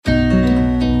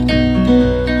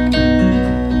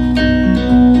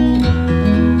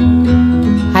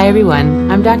Hi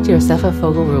everyone, I'm Dr. Yosefa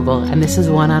Fogel-Rubel, and this is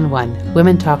One on One,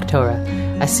 Women Talk Torah,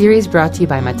 a series brought to you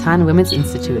by Matan Women's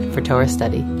Institute for Torah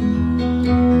Study.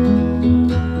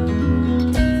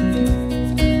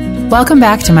 Welcome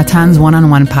back to Matan's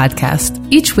One-on-One podcast.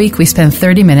 Each week we spend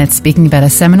 30 minutes speaking about a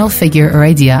seminal figure or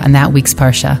idea on that week's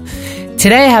parsha.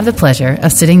 Today I have the pleasure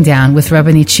of sitting down with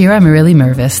Rabbanit Shira Merili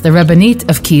Mervis, the Rabbanit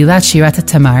of Keilat Shirat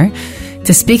Tamar,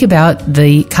 to speak about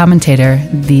the commentator,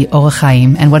 the Orach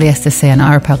Chaim, and what he has to say on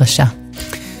our parasha.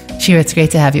 Shira, it's great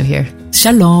to have you here.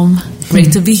 Shalom.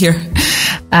 Great to be here.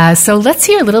 So let's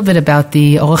hear a little bit about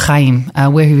the Orach Chaim,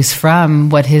 where he was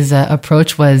from, what his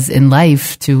approach was in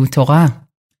life to Torah.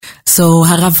 So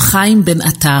Harav Chaim ben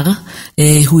Atar,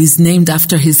 who is named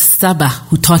after his Saba,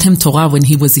 who taught him Torah when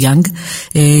he was young.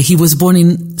 He was born in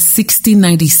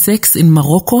 1696 in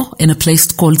Morocco, in a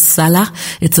place called Salah.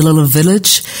 It's a little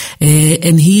village.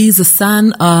 And he is a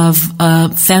son of a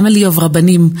family of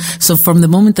Rabbanim. So from the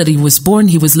moment that he was born,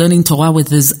 he was learning Torah with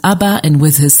his Abba and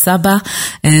with his Saba.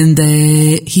 And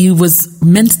he was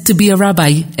meant to be a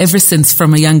rabbi ever since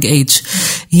from a young age.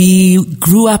 He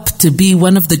grew up to be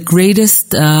one of the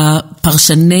greatest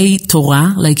Parshanei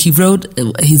Torah. Like he wrote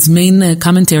his main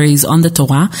commentaries on the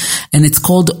Torah, and it's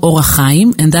called Orach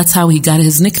Chaim, and that's how he got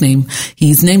his nickname.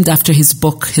 He's named after his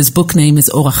book. His book name is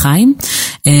Orach Chaim,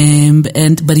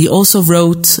 but he also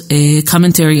wrote a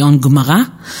commentary on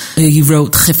Gemara. He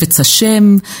wrote Chefetz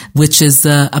Hashem, which is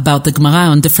about the Gemara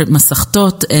on different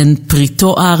Masachtot, and Pri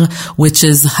Toar, which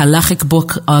is halachic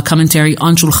book commentary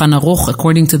on Shulchan Aruch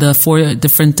according to the four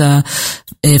different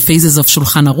phases of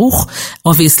Shulchan Aruch.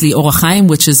 Obviously, Orach Chaim,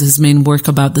 which is his main work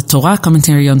about the Torah,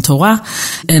 commentary on Torah,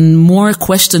 and more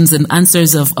questions and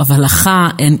answers of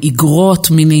halacha and igrot,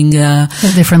 meaning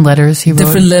different letters he wrote.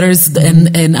 Different letters,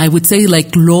 and I would say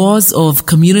like laws of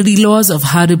community laws of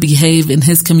how to behave in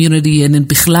his community and in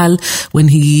Bichlal, when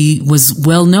he was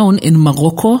well known in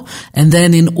Morocco and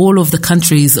then in all of the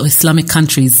countries, or Islamic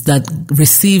countries, that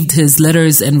received his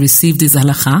letters and received his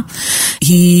halacha.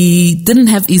 He didn't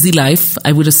have easy life,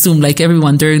 I would assume, like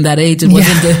everyone during that age. It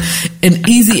wasn't an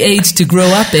easy age to grow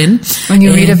up in. When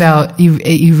you read about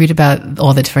you read about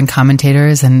all the different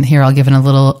commentators, and here I'll give a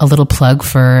little plug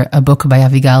for a book by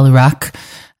Avigal Rak,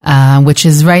 which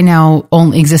is right now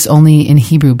exists only in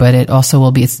Hebrew, but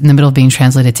it's in the middle of being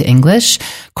translated to English,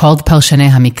 called Parshanei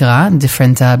HaMikra,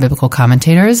 different biblical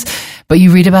commentators. But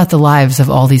you read about the lives of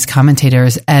all these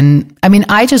commentators, and I mean,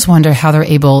 I just wonder how they're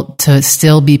able to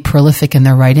still be prolific in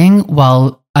their writing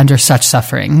while under such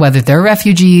suffering, whether they're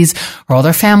refugees or all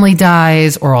their family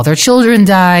dies or all their children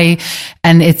die.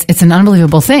 And it's an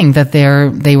unbelievable thing that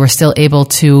they were still able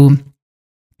to,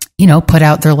 put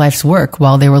out their life's work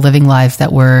while they were living lives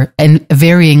that were in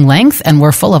varying length and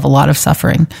were full of a lot of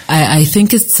suffering. I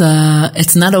think it's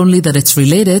not only that it's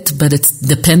related, but it's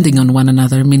depending on one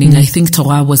another. Meaning, I think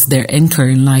Torah was their anchor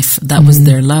in life. That was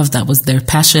their love. That was their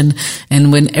passion.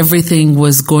 And when everything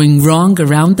was going wrong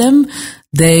around them,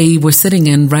 they were sitting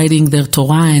and writing their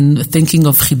Torah and thinking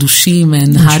of chidushim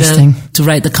and how to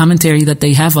write the commentary that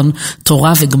they have on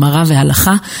Torah ve'Gemara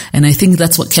ve'Halacha, and I think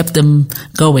that's what kept them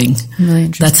going. Really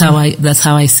interesting. That's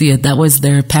how I see it. That was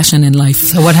their passion in life.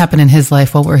 So what happened in his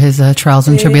life? What were his trials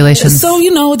and tribulations? So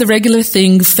the regular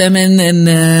thing, famine, and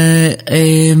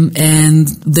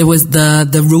there was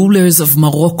the rulers of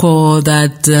Morocco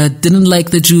that didn't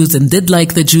like the Jews and did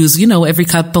like the Jews. Every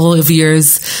couple of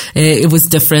years it was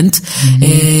different.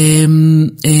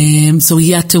 So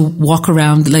he had to walk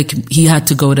around, like he had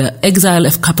to go to exile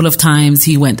a couple of times.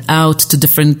 He went out to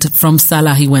from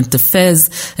Salah, he went to Fez,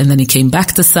 and then he came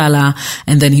back to Salah,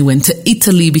 and then he went to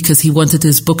Italy because he wanted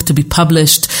his book to be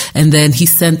published. And then he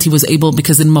was able,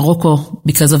 because in Morocco,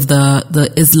 because of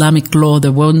the Islamic law,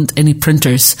 there weren't any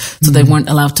printers, so they weren't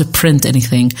allowed to print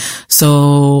anything.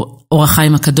 So Orach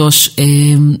Chaim HaKadosh,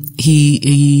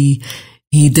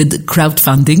 he did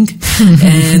crowdfunding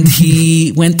and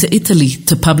he went to Italy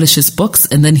to publish his books,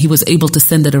 and then he was able to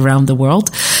send it around the world.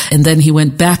 And then he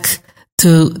went back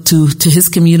to his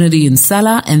community in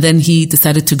Salah, and then he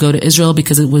decided to go to Israel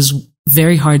because it was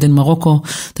very hard in Morocco.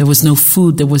 There was no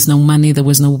food, there was no money, there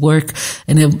was no work.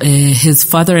 And his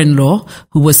father-in-law,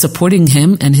 who was supporting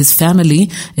him and his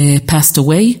family, passed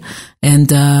away. And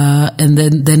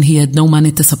then he had no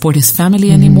money to support his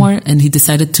family anymore. And he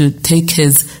decided to take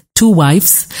his 2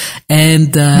 wives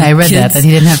and I read kids. that he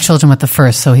didn't have children with the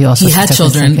first, so he also had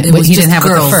children. He didn't have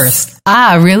girls with the first.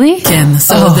 Really? Ken.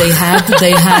 So they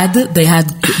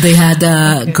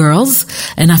had girls,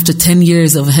 and after 10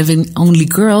 years of having only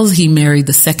girls, he married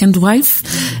the second wife.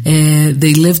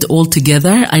 They lived all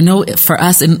together. I know for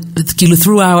us,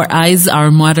 through our eyes,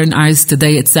 our modern eyes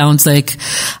today, it sounds like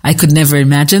I could never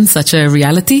imagine such a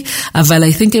reality. But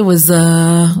I think it was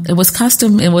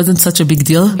custom. It wasn't such a big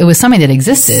deal. It was something that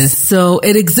existed. So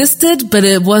it existed, but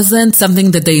it wasn't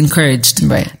something that they encouraged.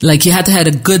 Right. Like you had to have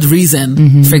a good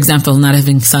reason, for example, not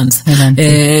having sons.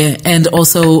 And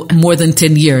also more than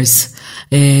 10 years.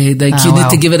 You need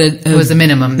to give it it was a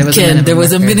minimum. There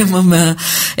was a minimum.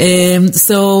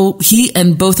 So he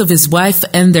and both of his wife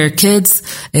and their kids,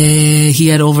 he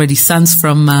had already sons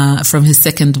from his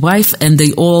second wife, and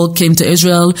they all came to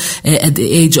Israel at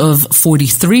the age of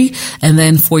 43. And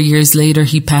then 4 years later,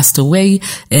 he passed away.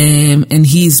 And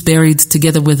he's buried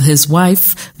together with his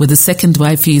wife, with his second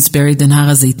wife. He is buried in Har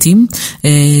HaZeitim.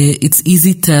 It's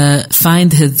easy to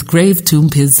find his grave tomb,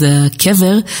 his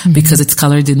kever, because it's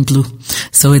colored in blue.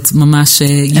 So it's mamash,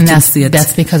 you can see it.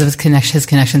 That's because of his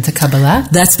connection to Kabbalah?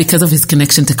 That's because of his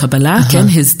connection to Kabbalah. Ken,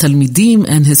 his Talmidim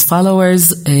and his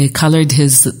followers colored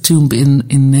his tomb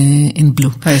in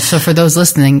blue. Right, so for those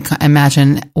listening,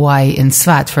 imagine why in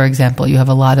Tzfat, for example, you have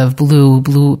a lot of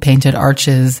blue painted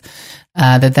arches,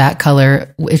 that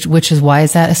color, which is, why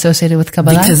is that associated with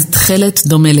Kabbalah? Because Tchelet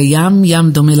dome לים,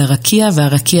 ים דומה לרקיע,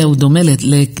 והרקיע הוא דומה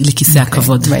לכיסא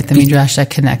הכבוד. Right, the midrash that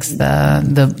connects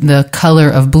the color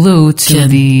of blue to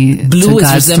blue to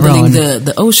God's is resembling throne.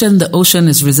 the ocean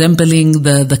is resembling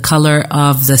the color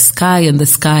of the sky, and the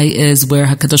sky is where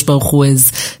HaKadosh Baruch Hu is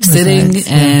sitting,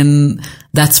 and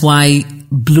that's why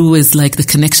blue is like the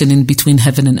connection in between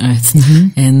heaven and earth.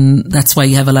 And that's why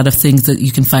you have a lot of things that you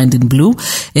can find in blue.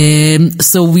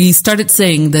 So we started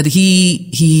saying that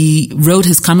he wrote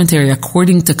his commentary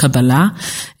according to Kabbalah.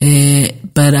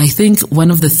 But I think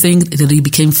one of the things that he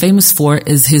became famous for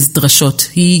is his drashot.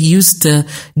 He used to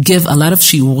give a lot of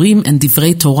shiurim and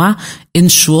divrei Torah in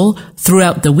shul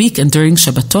throughout the week and during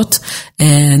Shabbatot.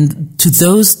 And to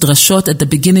those drashot, at the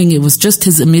beginning, it was just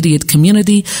his immediate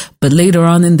community. But later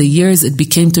on in the years, it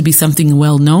became to be something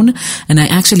well known. And I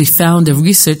actually found a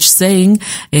research saying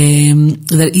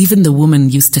that even the woman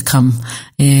used to come.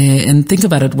 And think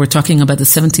about it, we're talking about the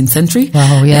 17th century.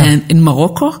 Oh, yeah. And in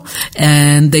Morocco.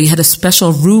 And they had a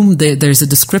special room. There's a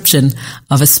description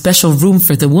of a special room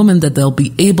for the woman that they'll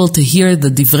be able to hear the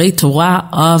divrei Torah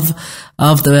of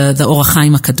the Or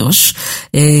HaChaim HaKadosh.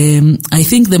 I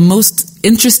think the most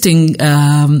interesting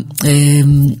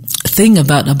thing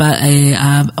about Or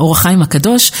HaChaim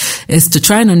HaKadosh is to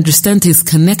try and understand his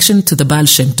connection to the Baal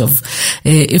Shem Tov.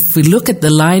 If we look at the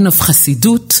line of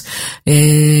Chassidut,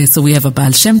 so we have a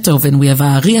Baal Shem Tov, and we have a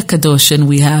Ari HaKadosh, and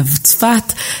we have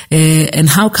Tzfat, and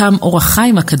how come Or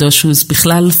HaChaim HaKadosh, who's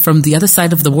Bichlal from the other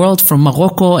side of the world, from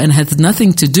Morocco, and has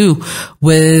nothing to do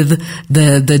with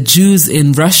the Jews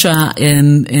in Russia and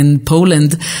in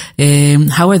Poland,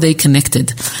 how are they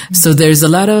connected? So there's a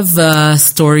lot of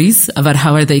stories about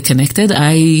how are they connected.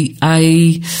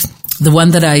 The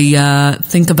one that I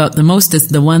think about the most is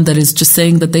the one that is just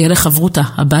saying that they had a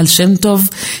chavruta, a Baal Shem Tov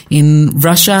in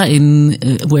Russia, in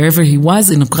wherever he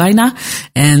was, in Ukraine,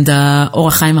 and Or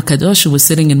HaChaim HaKadosh, who was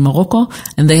sitting in Morocco,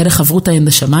 and they had a chavruta in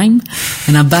the Shamayim,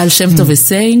 and a Baal Shem Tov is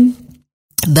saying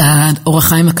that Or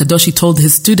HaChaim HaKadosh, he told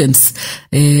his students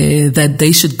that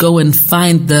they should go and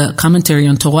find the commentary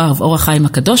on Torah of Or HaChaim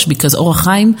HaKadosh, because Or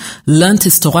HaChaim learned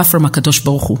his Torah from HaKadosh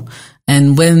Baruch Hu.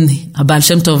 And when Baal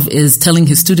Shem Tov is telling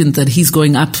his student that he's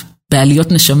going up Be'aliyot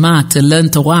Neshama to learn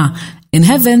Torah in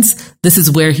heavens, this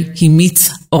is where he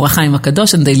meets Or HaChaim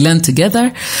HaKadosh, and they learn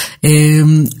together.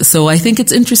 So I think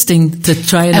it's interesting to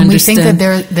try and understand. And we think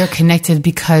that they're connected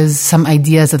because some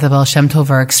ideas of the Baal Shem Tov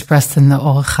are expressed in the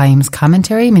Or HaChaim's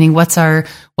commentary. Meaning, what's our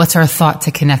thought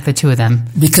to connect the two of them?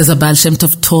 Because a Baal Shem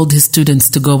Tov told his students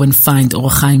to go and find Or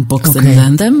HaChaim books and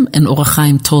learn them, and Or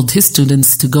HaChaim told his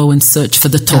students to go and search for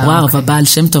the Torah of a Baal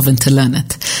Shem Tov and to learn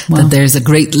it. Wow. That there's a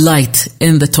great light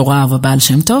in the Torah of a Baal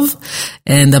Shem Tov,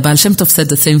 and the Baal Shem Tov said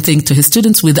the same thing to his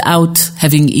students without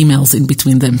having emails in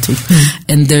between them two.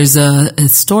 And there's a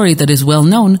story that is well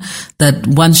known that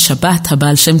one Shabbat,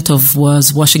 Baal Shem Tov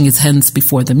was washing his hands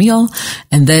before the meal,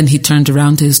 and then he turned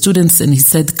around to his students and he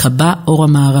said, Kaba Or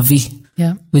HaMa'aravi.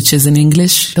 Yeah. Which is in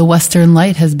English, the Western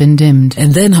light has been dimmed.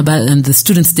 And then the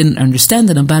students didn't understand,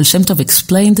 and Baal Shem Tov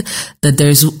explained that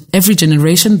every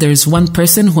generation there's one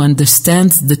person who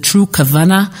understands the true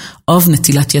kavana of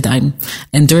Netilat Yadayim.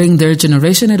 And during their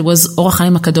generation it was Or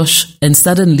HaChaim HaKadosh. And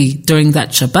suddenly during that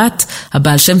Shabbat,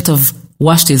 Baal Shem Tov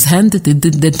washed his hand, did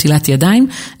Netilat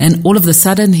Yadayim, and all of a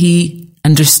sudden he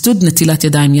understood Netilat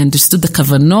Yadayim. He understood the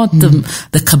kavanot,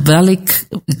 the Kabbalic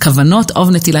kavanot of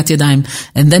Netilat Yadayim.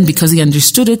 And then because he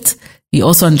understood it, he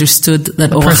also understood that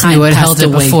the person who had held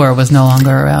it before was no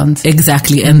longer around.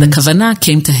 Exactly. And the kavanah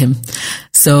came to him.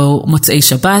 So Motzei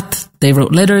Shabbat, they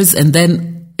wrote letters, and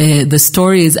then the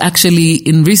story is actually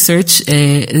in research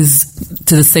is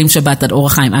to the same Shabbat that Or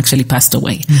HaChaim actually passed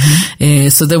away.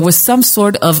 So there was some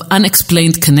sort of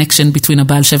unexplained connection between a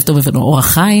Baal Shem Tov and Or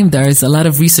HaChaim. There is a lot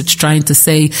of research trying to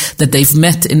say that they've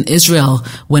met in Israel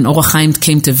when Or HaChaim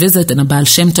came to visit, and a Baal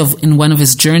Shem Tov in one of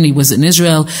his journey was in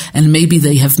Israel, and maybe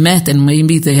they have met and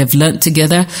maybe they have learned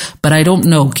together. But I don't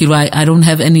know. I don't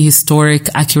have any historic,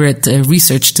 accurate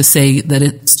research to say that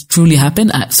it truly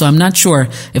happened. So I'm not sure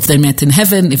if they met in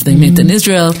heaven, if they met in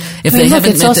Israel, if they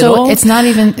haven't met at all. It's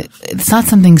not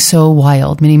something so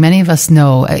wild. Meaning many of us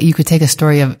know, you could take a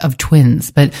story of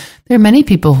twins, but there are many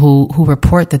people who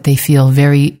report that they feel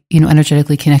very,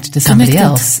 energetically connected to somebody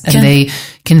else. And they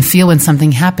can feel when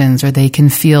something happens, or they can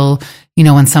feel,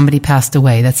 when somebody passed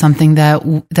away. That's something that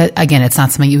again, it's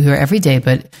not something you hear every day,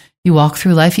 but you walk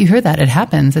through life, you hear that. It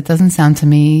happens. It doesn't sound to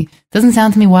me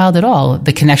wild at all.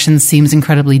 The connection seems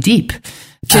incredibly deep.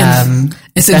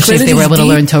 Especially if they were able to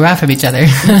learn Torah from each other.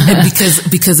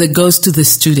 because it goes to the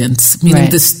students, meaning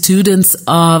the students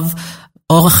of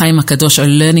Or HaChaim HaKadosh are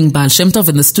learning Baal Shem Tov,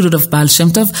 and the student of Baal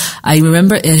Shem Tov, I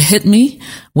remember it hit me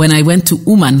when I went to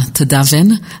Uman to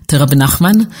daven, to Reb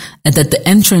Nachman, and at the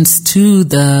entrance to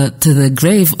the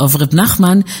grave of Reb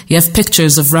Nachman, you have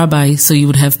pictures of rabbi, so you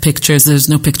would have pictures, there's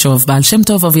no picture of Baal Shem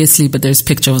Tov obviously, but there's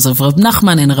pictures of Reb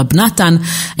Nachman and Reb Natan,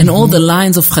 and all the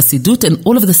lines of Chassidut, and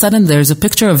all of a sudden there's a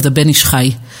picture of the Ben Ish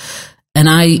Chai. And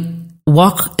I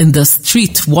walk in the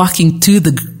street, walking to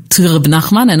Reb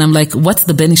Nachman, and I'm like, what's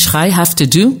the Ben Ish Chai have to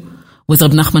do with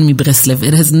Reb Nachman mi Breslev?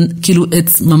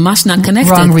 It's mamash not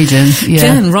connected. Wrong region.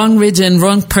 Yeah. Wrong region,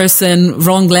 wrong person,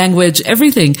 wrong language,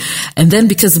 everything. And then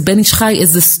because Ben Ish Chai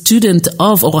is the student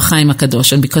of Or HaChaim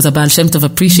HaKadosh, and because Baal Shem Tov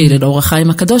appreciated Or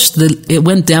HaChaim HaKadosh, it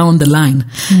went down the line.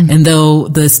 And though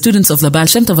the students of the Baal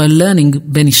Shem Tov are learning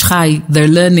Ben Ish Chai, they're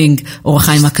learning Or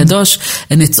HaChaim HaKadosh,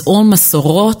 and it's all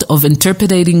masorot of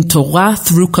interpreting Torah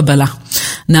through Kabbalah.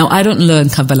 Now, I don't learn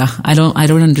Kabbalah. I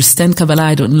don't understand Kabbalah.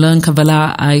 I don't learn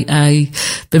Kabbalah. I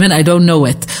don't know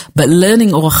it. But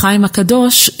learning Or HaChaim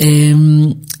HaKadosh,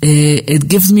 it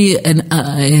gives me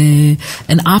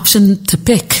an option to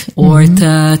pick, or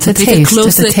to take a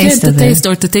closer taste,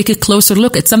 or to take a closer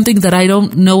look at something that I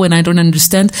don't know and I don't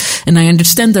understand, and I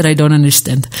understand that I don't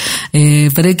understand.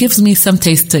 But it gives me some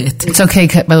taste to it. It's okay,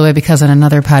 by the way, because on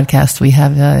another podcast we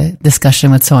have a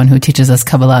discussion with someone who teaches us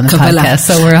Kabbalah on the podcast.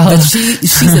 So we're all. But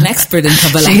she's an expert in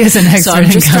Kabbalah. She is an expert. So I'm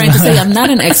just trying to say I'm not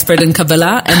an expert in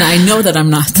Kabbalah, and I know that I'm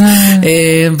not.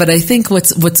 But I think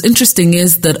what's interesting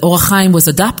is that Or HaChaim was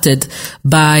adopted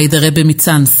by the Rebbe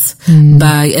Mitzans,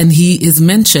 and he is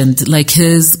mentioned, like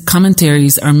his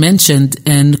commentaries are mentioned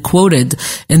and quoted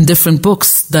in different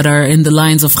books that are in the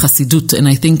lines of Chassidut, and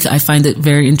I find it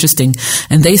very interesting.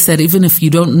 And they said, even if you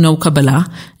don't know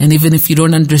Kabbalah, and even if you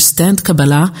don't understand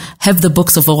Kabbalah, have the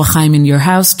books of Or HaChaim in your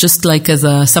house, just like as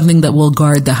something that will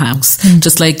guard the house.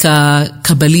 Just like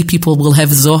Kabbali people will have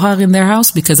Zohar in their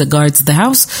house because it guards the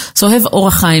house, so have Or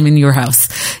HaChaim in your house,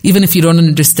 even if you don't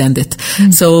understand it.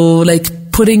 So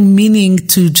like putting meaning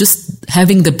to just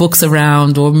having the books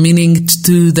around, or meaning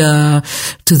to the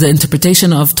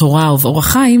interpretation of Torah of Or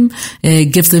HaChaim,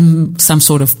 gives them some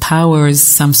sort of powers,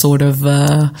 some sort of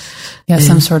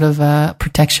some sort of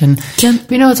protection.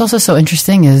 What's also so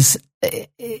interesting is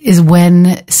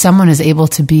when someone is able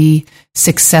to be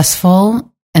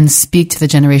successful and speak to the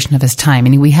generation of his time.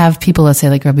 And we have people, let's say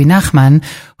like Rabbi Nachman,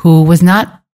 who was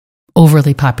not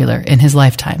overly popular in his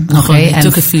lifetime. Okay. It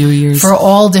took a few years. For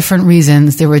all different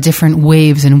reasons, there were different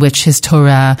waves in which his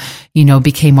Torah,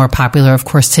 became more popular, of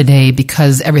course, today,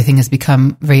 because everything has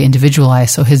become very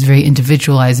individualized. So his very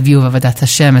individualized view of Avodat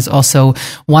Hashem is also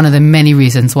one of the many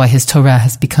reasons why his Torah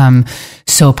has become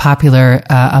so popular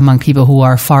among people who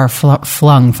are far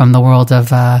flung from the world of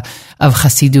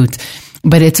Chassidut.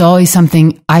 But it's always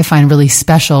something I find really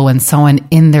special when someone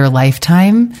in their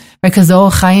lifetime, because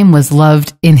Or HaChaim was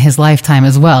loved in his lifetime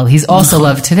as well. He's also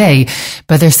loved today,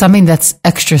 but there's something that's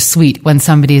extra sweet when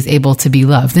somebody is able to be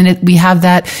loved. And we have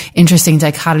that interesting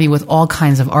dichotomy with all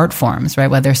kinds of art forms, right?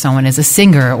 Whether someone is a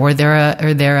singer or they're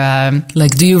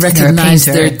like, do you recognize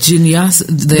their genius?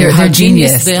 Their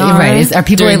genius. They are, right. Are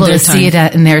people able to see it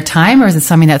in their time, or is it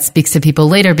something that speaks to people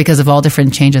later because of all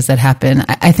different changes that happen?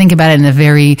 I think about it in a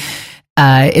very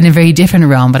in a very different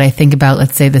realm, but I think about,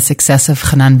 let's say, the success of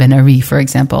Hanan Ben Ari, for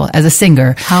example, as a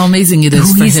singer. How amazing it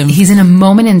is for him. He's in a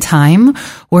moment in time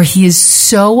where he is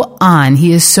so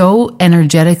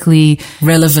energetically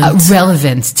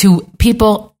relevant to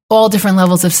people, all different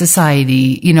levels of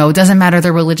society. It doesn't matter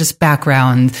their religious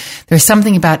background. There's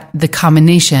something about the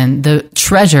combination, the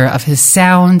treasure of his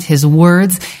sound, his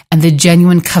words, and the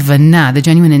genuine kavanah, the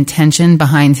genuine intention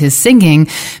behind his singing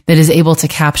that is able to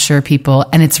capture people.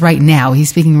 And it's right now. He's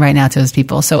speaking right now to his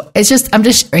people. So I'm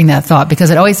just sharing that thought because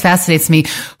it always fascinates me.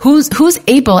 Who's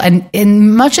able,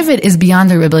 and much of it is beyond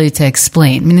their ability to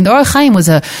explain. I mean, the Or HaChaim was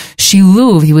a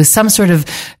shiluv. He was some sort of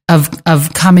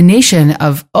combination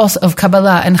of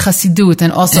Kabbalah and Chassidut,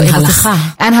 and also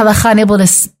halakha, and able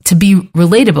to be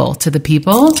relatable to the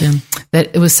people. Okay.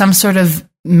 That it was some sort of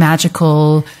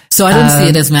magical. So I don't see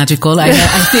it as magical. I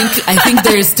think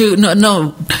there's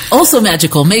also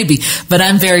magical maybe, but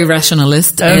I'm very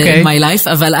rationalist in my life.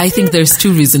 But I think there's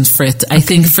two reasons for it. I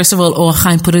think first of all, Or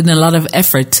HaChaim put in a lot of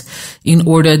effort in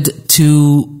order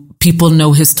to people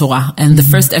know his Torah. And the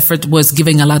first effort was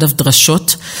giving a lot of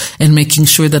drashot and making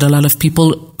sure that a lot of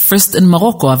people, first in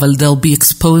Morocco, they'll be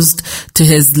exposed to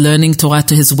his learning Torah,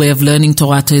 to his way of learning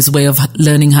Torah, to his way of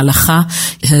learning halakha.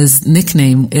 His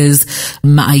nickname is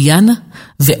Ma'ayan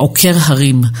ve'oker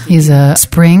harim. He's a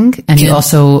spring, and he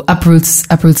also uproots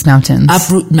mountains.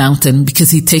 Uproot mountain,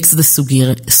 because he takes the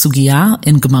sugya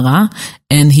in Gemara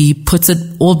and he puts it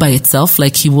all by itself,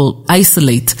 like he will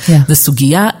isolate the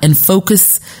sugya and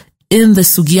focus in the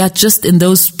sugya, just in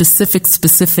those specific,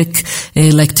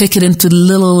 like take it into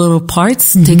little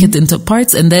parts, take it into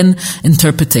parts, and then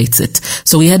interpretates it.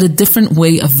 So he had a different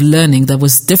way of learning that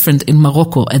was different in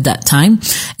Morocco at that time.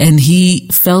 And he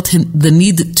felt the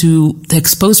need to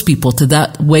expose people to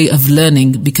that way of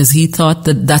learning, because he thought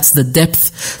that that's the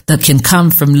depth that can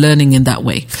come from learning in that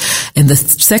way. And the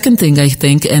second thing, I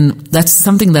think, and that's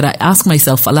something that I ask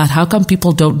myself a lot, how come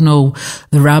people don't know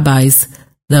the rabbis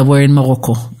that were in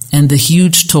Morocco? And the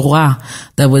huge Torah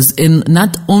that was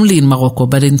not only in Morocco,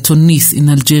 but in Tunis, in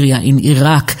Algeria, in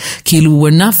Iraq. We're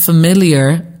not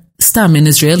familiar, in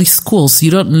Israeli schools,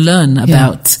 you don't learn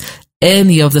about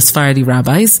any of the Sephardi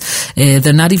rabbis.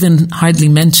 They're not even hardly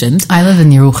mentioned. I live in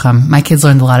Yerucham. My kids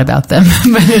learned a lot about them,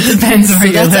 but it depends where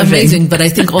you're living. That's amazing, but I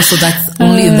think also that's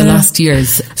only in the last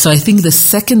years. So I think the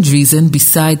second reason,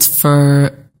 besides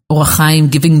for Or HaChaim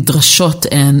giving drashot,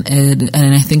 and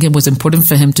I think it was important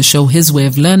for him to show his way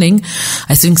of learning.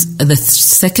 I think the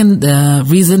second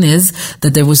reason is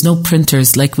that there was no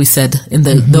printers, like we said, in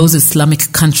those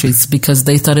Islamic countries, because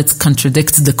they thought it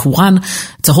contradicts the Quran.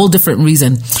 It's a whole different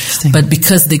reason. But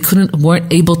because they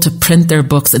weren't able to print their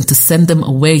books and to send them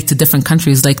away to different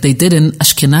countries like they did in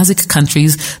Ashkenazic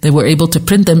countries, they were able to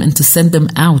print them and to send them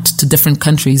out to different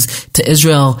countries, to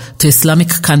Israel, to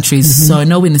Islamic countries. So I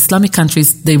know in Islamic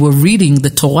countries, they were reading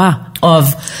the Torah of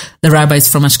the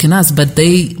rabbis from Ashkenaz, but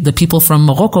the people from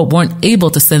Morocco weren't able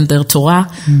to send their Torah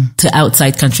to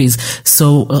outside countries.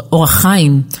 So Or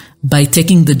HaChaim, by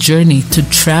taking the journey to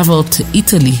travel to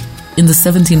Italy in the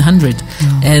 1700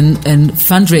 and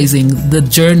fundraising the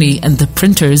journey and the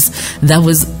printers, that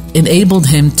was enabled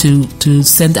him to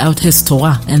send out his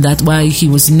Torah, and that's why he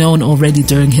was known already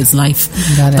during his life.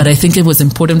 But I think it was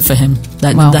important for him.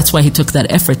 That's why he took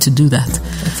that effort to do that.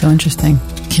 That's so interesting.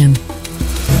 Ken.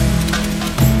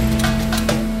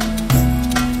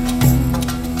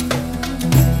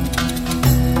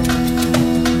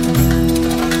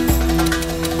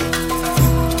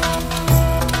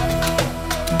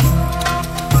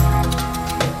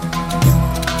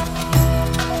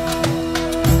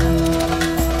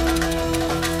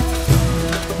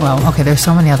 Well, okay, there's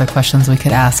so many other questions we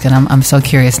could ask, and I'm so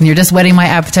curious. And you're just whetting my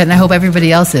appetite, and I hope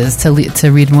everybody else is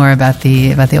to read more about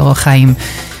the Or HaChaim.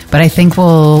 But I think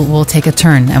we'll take a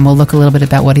turn and we'll look a little bit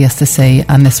about what he has to say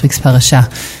on this week's parasha,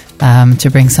 to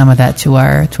bring some of that to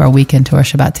our weekend, to our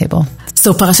Shabbat table.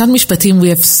 So Parashat Mishpatim, we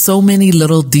have so many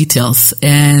little details,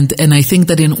 and I think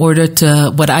that in order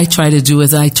to, what I try to do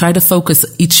is I try to focus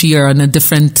each year on a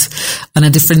different theme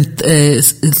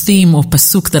or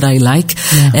pasuk that I like,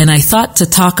 and I thought to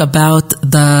talk about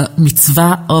the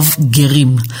mitzvah of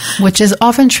gerim, which is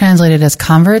often translated as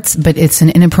converts, but it's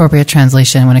an inappropriate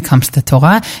translation when it comes to the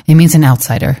Torah. It means an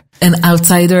outsider. An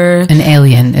outsider. An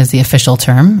alien is the official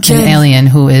term. An alien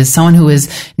who is someone who is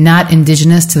not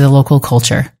indigenous to the local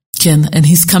culture. And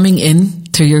he's coming in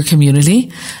to your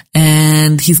community,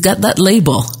 and he's got that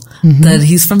label that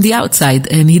he's from the outside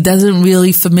and he doesn't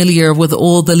really familiar with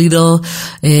all the little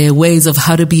ways of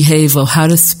how to behave or how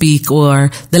to speak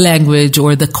or the language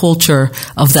or the culture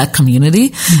of that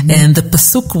community. And the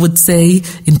pasuk would say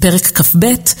in Perek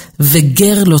Kafbet,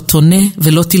 "Veger lo tone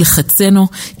velo tilchatzeno,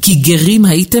 ki gerim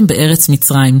haytem be'eretz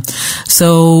Mitzrayim."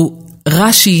 So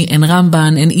Rashi and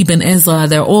Ramban and Ibn Ezra,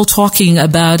 they're all talking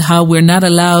about how we're not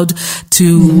allowed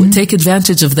to take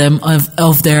advantage of them,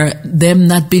 of them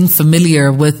not being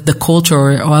familiar with the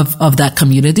culture of that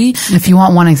community. If you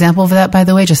want one example of that, by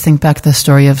the way, just think back to the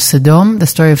story of Sodom. The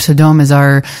story of Sodom is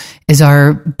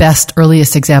our best,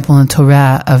 earliest example in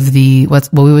Torah of what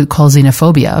we would call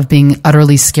xenophobia, of being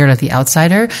utterly scared of the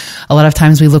outsider. A lot of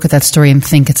times we look at that story and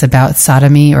think it's about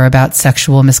sodomy or about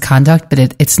sexual misconduct, but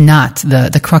it's not.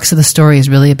 The crux of the story is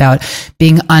really about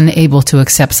being unable to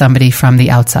accept somebody from the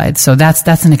outside. So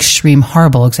that's an extreme,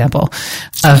 horrible example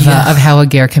of how a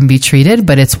ger can be treated,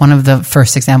 but it's one of the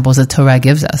first examples that Torah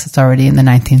gives us. It's already in the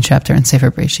 19th chapter in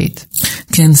Sefer Bereshit.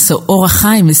 So Or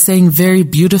HaChaim is saying very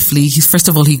beautifully, first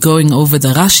of all, he going over the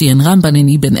Rashi and Ramban and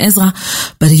Ibn Ezra,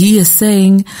 but he is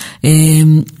saying,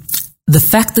 the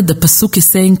fact that the pasuk is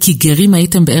saying, Ki gerim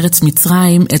haytem be'eretz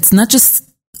Mitzrayim, it's not just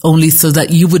only so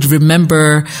that you would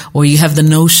remember or you have the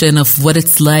notion of what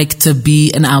it's like to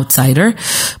be an outsider,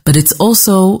 but it's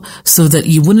also so that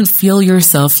you wouldn't feel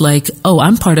yourself like, oh,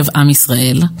 I'm part of Am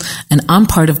Yisrael and I'm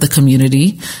part of the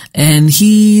community and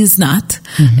he's not.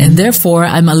 And therefore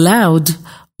I'm allowed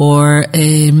or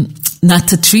not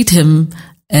to treat him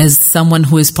as someone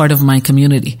who is part of my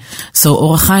community. So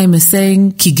Or HaChaim is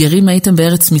saying, Ki gerim haytem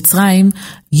be'eretz Mitzrayim,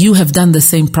 you have done the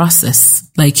same process.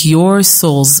 Like your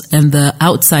souls and the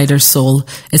outsider soul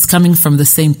is coming from the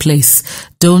same place.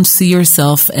 Don't see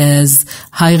yourself as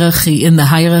in the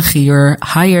hierarchy, you're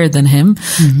higher than him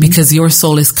because your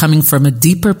soul is coming from a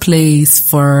deeper place,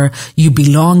 for you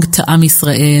belong to Am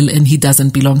Yisrael and he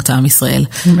doesn't belong to Am Yisrael.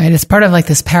 Right. It's part of like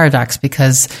this paradox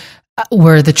because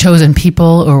we're the chosen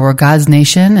people or we're God's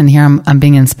nation. And here I'm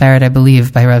being inspired, I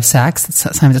believe, by Rav Sachs.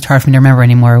 Sometimes it's hard for me to remember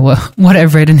anymore what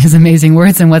I've read in his amazing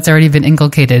words and what's already been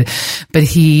inculcated. But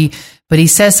he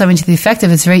says something to the effect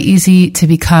of it's very easy to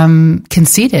become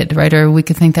conceited, right? Or we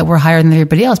could think that we're higher than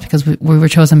everybody else because we were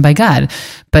chosen by God.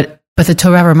 But the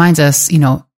Torah reminds us,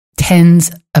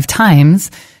 tens of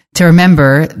times to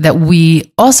remember that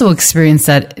we also experience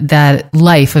that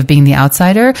life of being the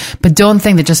outsider, but don't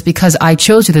think that just because I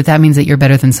chose you that means that you're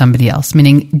better than somebody else.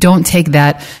 Meaning, don't take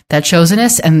that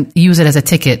chosenness and use it as a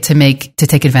ticket to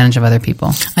take advantage of other people.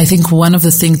 I think one of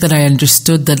the things that I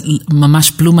understood that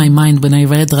mamash blew my mind when I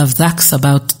read Rav Sachs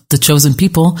about the chosen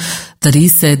people, that he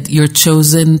said, you're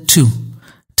chosen to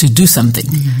do something.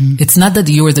 It's not that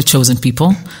you are the chosen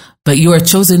people, but you are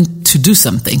chosen to do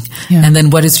something. Yeah. And then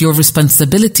what is your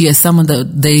responsibility as someone that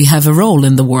they have a role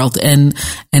in the world? And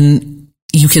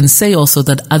you can say also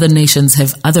that other nations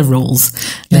have other roles.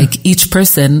 Yeah. Like each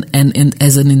person and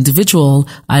as an individual,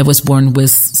 I was born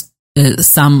with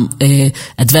some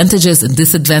advantages and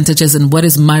disadvantages, and what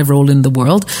is my role in the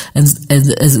world? And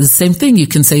as the same thing you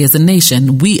can say as a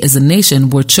nation. We as a nation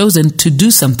were chosen to do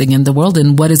something in the world,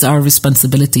 and what is our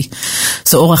responsibility?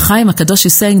 So Or HaChaim HaKadosh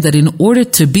is saying that in order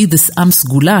to be this Am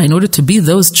Sgula, in order to be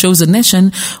those chosen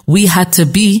nation, we had to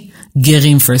be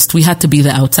gerim first. We had to be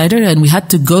the outsider, and we had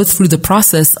to go through the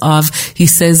process of, he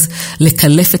says,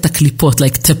 lekalef et haklipot,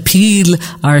 like to peel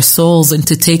our souls and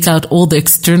to take out all the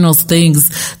external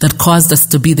things that caused us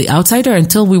to be the outsider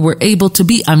until we were able to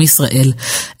be Am Yisrael.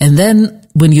 And then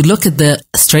when you look at the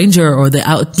stranger or the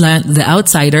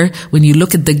outsider, when you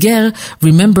look at the ger,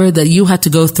 remember that you had to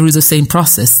go through the same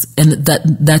process, and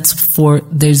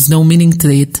there's no meaning to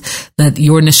it that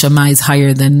your neshama is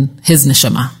higher than his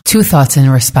neshama. Two thoughts in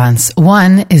response.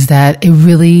 One is that it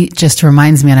really just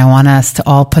reminds me, and I want us to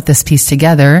all put this piece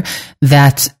together,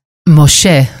 that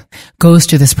Moshe goes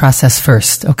through this process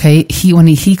first. Okay, when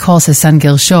he calls his son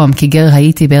Gershom, Ki ger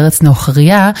hayiti be'eretz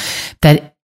nochriya, that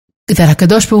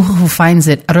HaKadosh Baruch Hu finds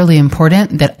it utterly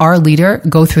important that our leader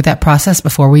go through that process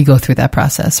before we go through that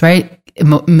process, right?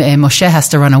 Moshe has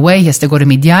to run away. He has to go to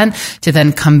Midian to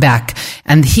then come back.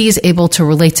 And he's able to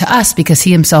relate to us because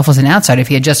he himself was an outsider. If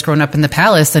he had just grown up in the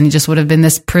palace, then he just would have been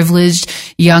this privileged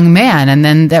young man. And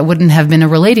then that wouldn't have been a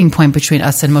relating point between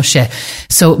us and Moshe.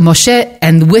 So Moshe,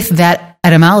 and with that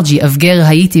etymology of ger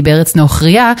hayiti be'eretz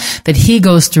nochriya, that he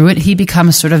goes through it, he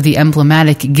becomes sort of the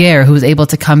emblematic ger who is able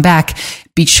to come back,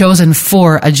 be chosen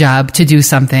for a job to do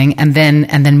something, and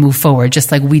then move forward,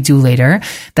 just like we do later.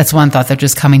 That's one thought that's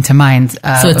just coming to mind.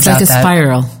 So it's like a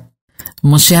spiral.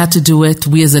 Moshe had to do it.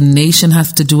 We as a nation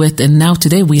have to do it. And now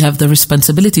today we have the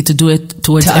responsibility to do it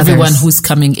towards everyone who's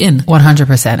coming in.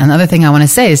 100%. Another thing I want to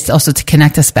say is also to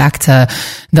connect us back to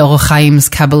the Or Chaim's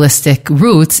Kabbalistic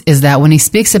roots is that when he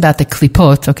speaks about the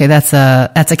klipot, okay, that's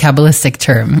a Kabbalistic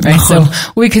term, right? So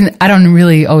I don't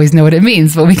really always know what it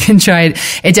means, but we can try it.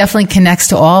 It definitely connects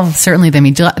to all, certainly the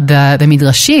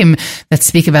Midrashim that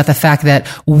speak about the fact that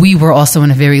we were also in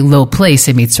a very low place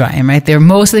in Mitzrayim, right?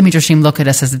 Most of the Midrashim look at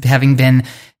us as having been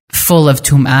full of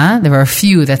tum'ah. There are a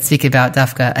few that speak about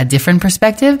dafka a different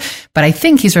perspective, but I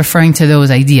think he's referring to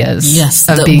those ideas. Yes,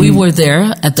 we were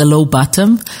there at the low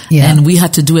bottom, and we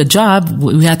had to do a job.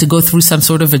 We had to go through some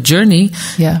sort of a journey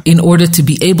in order to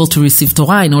be able to receive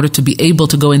Torah, in order to be able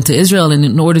to go into Israel, and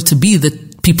in order to be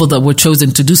the people that were chosen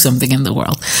to do something in the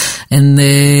world. And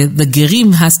the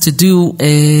Gerim has to do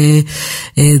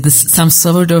some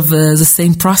sort of the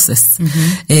same process.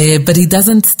 But he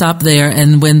doesn't stop there.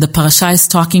 And when the parasha is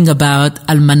talking about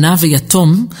Almana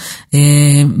v'yatom,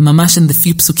 mamash in the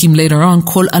few psukim later on,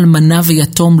 Kol Almana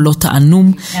v'yatom lo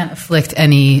ta'anum. Can't afflict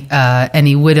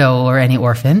any widow or any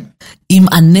orphan. אם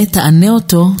ענה תענה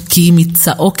אותו, כי אם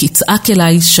יצעוק יצעק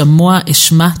אליי, שמוע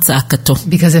אשמע צעקתו.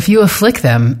 Because if you afflict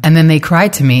them, and then they cry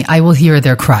to me, I will hear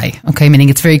their cry. Okay, meaning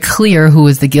it's very clear who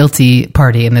is the guilty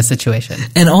party in this situation.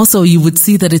 And also you would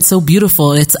see that it's so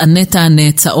beautiful. It's ענה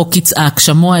תענה, צעוק יצעק,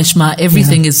 שמוע אשמע,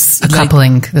 everything is a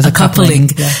coupling. There's a coupling.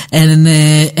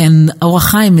 And Or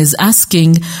Chaim is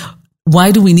asking,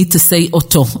 why do we need to say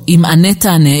אותו? אם ענה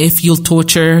תענה, if you'll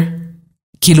torture...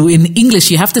 In English,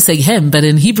 you have to say him, but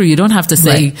in Hebrew, you don't have to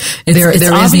say.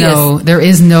 Right. There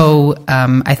is no.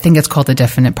 I think it's called a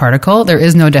definite particle. There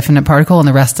is no definite particle in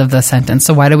the rest of the sentence.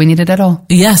 So why do we need it at all?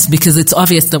 Yes, because it's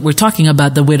obvious that we're talking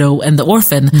about the widow and the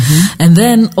orphan. And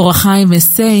then Or Chaim is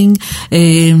saying,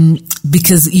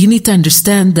 because you need to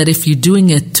understand that if you're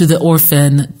doing it to the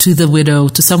orphan, to the widow,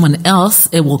 to someone else,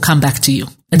 it will come back to you.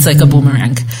 It's like a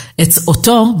boomerang. It's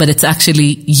oto, but it's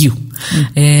actually you.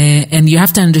 And you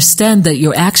have to understand that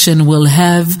your action will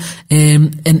have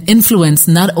an influence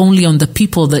not only on the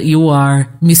people that you are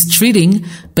mistreating,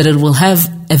 but it will have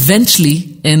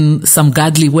eventually in some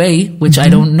godly way, which I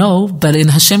don't know, but in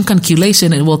Hashem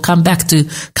calculation, it will come back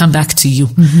to you.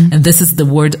 And this is the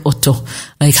word oto.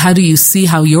 Like, how do you see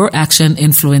how your action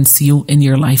influence you in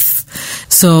your life?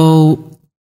 So,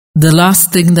 the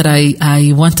last thing that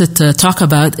I wanted to talk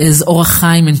about is Or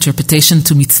Chaim interpretation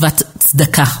to mitzvat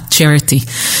tzedakah, charity.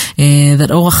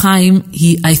 That Or Chaim,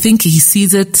 I think he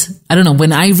sees it, I don't know,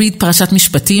 when I read Parashat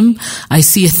Mishpatim, I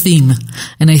see a theme.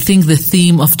 And I think the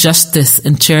theme of justice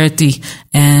and charity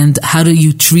and how do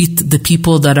you treat the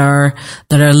people that are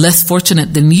less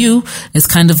fortunate than you is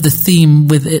kind of the theme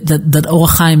with it, that Or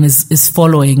Chaim is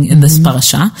following in this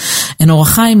parasha. And Or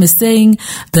Chaim is saying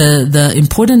the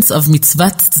importance of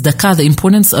mitzvat tzedakah, the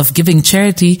importance of giving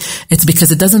charity, it's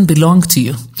because it doesn't belong to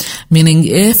you. Meaning,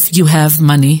 if you have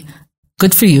money,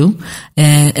 good for you,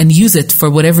 and use it for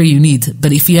whatever you need.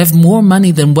 But if you have more money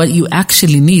than what you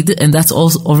actually need, and that's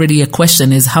also already a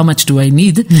question, is how much do I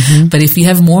need? But if you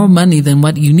have more money than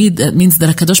what you need, that means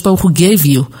that HaKadosh Baruch Hu gave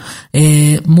you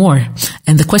more.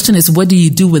 And the question is, what do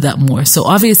you do with that more? So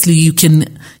obviously you can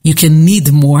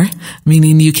need more,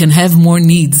 meaning you can have more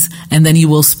needs, and then you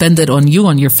will spend it on you,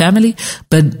 on your family.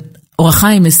 But Or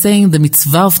Chaim is saying the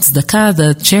mitzvah of tzedakah,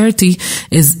 the charity,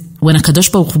 is when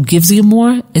HaKadosh Baruch Hu gives you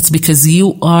more, it's because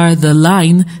you are the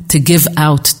line to give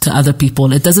out to other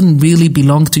people. It doesn't really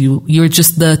belong to you. You're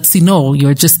just the tzino.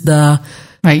 You're just the...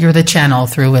 Right, you're the channel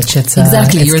through which it's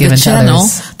exactly. It's you're the channel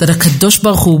that HaKadosh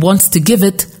Baruch Hu wants to give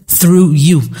it through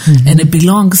you. And it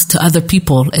belongs to other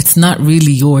people. It's not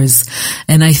really yours.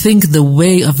 And I think the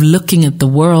way of looking at the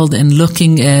world and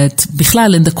looking at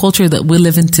Bichlal in the culture that we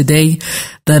live in today,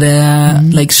 that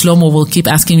like Shlomo will keep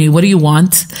asking me, what do you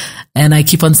want? And I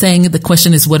keep on saying, the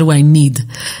question is, what do I need?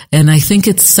 And I think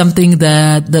it's something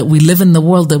that we live in the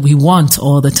world that we want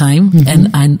all the time.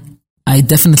 And I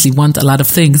definitely want a lot of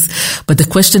things, but the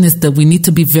question is that we need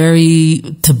to be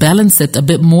to balance it a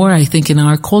bit more. I think in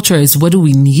our culture is, what do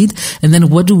we need? And then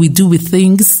what do we do with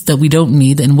things that we don't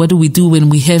need? And what do we do when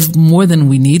we have more than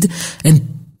we need? And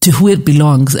to who it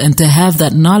belongs, and to have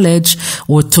that knowledge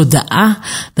or toda'ah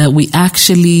that we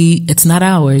actually, it's not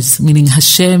ours, meaning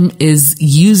Hashem is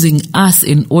using us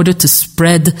in order to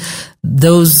spread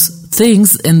those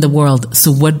things in the world.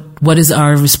 So what is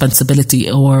our responsibility,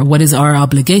 or what is our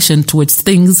obligation towards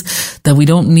things that we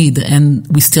don't need and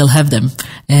we still have them?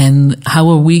 And how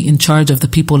are we in charge of the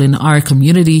people in our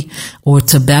community, or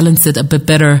to balance it a bit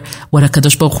better, what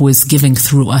HaKadosh Baruch Hu is giving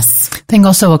through us? I think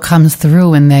also what comes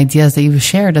through in the ideas that you've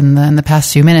shared in the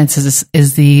past few minutes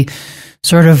is the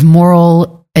sort of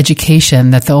moral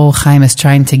education that the Or Chaim is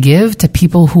trying to give to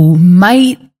people who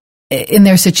might, in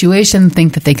their situation,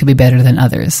 think that they could be better than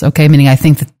others. Okay, meaning I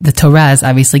think that the Torah is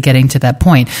obviously getting to that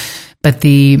point, but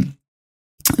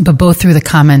both through the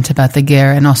comment about the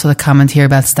ger and also the comment here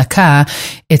about tzedakah,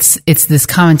 it's this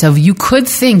comment of, you could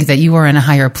think that you are in a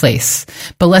higher place,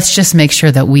 but let's just make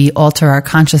sure that we alter our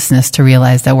consciousness to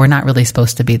realize that we're not really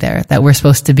supposed to be there, that we're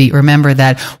supposed to remember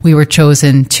that we were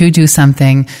chosen to do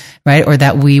something, right? Or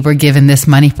that we were given this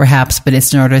money perhaps, but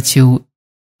it's in order to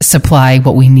supply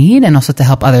what we need and also to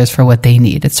help others for what they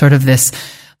need. It's sort of this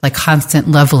like constant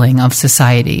leveling of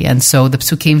society. And so the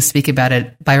Psukim speak about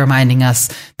it by reminding us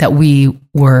that we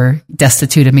were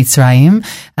destitute of Mitzrayim.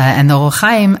 And the Or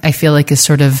Chaim, I feel like, is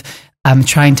sort of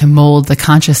trying to mold the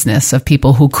consciousness of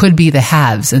people who could be the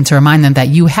haves, and to remind them that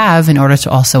you have in order to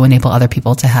also enable other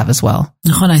people to have as well.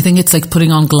 I think it's like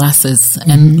putting on glasses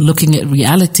and looking at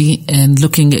reality and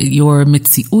looking at your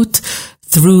mitziut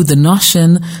through the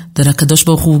notion that HaKadosh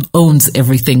Baruch Hu owns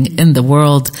everything in the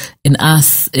world, in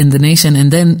us, in the nation.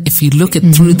 And then if you look at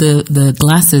through the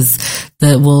glasses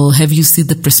that will have you see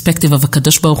the perspective of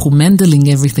HaKadosh Baruch Hu mending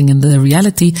everything in the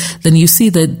reality, then you see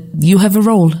that you have a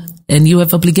role and you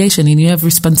have obligation and you have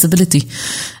responsibility.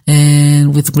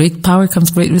 And with great power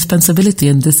comes great responsibility.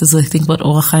 And this is, I think, what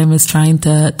Or Chaim is trying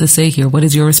to say here. What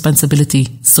is your responsibility?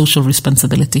 Social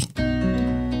responsibility.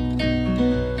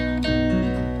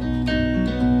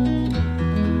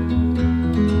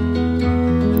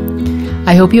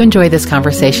 I hope you enjoyed this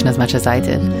conversation as much as I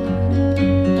did.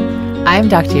 I'm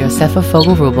Dr. Yosefa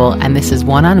Fogel-Rubel, and this is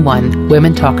One-on-One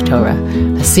Women Talk Torah,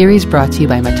 a series brought to you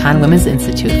by Matan Women's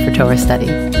Institute for Torah Study.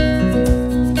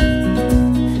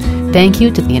 Thank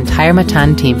you to the entire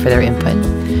Matan team for their input.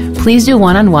 Please do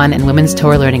One-on-One and Women's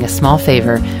Torah Learning a small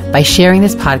favor by sharing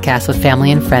this podcast with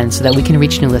family and friends so that we can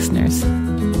reach new listeners.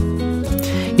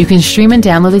 You can stream and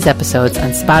download these episodes on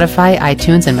Spotify,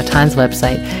 iTunes, and Matan's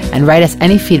website, and write us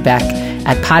any feedback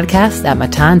at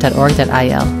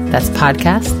podcast@matan.org.il. That's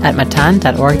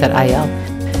podcast@matan.org.il.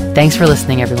 Thanks for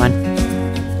listening, everyone.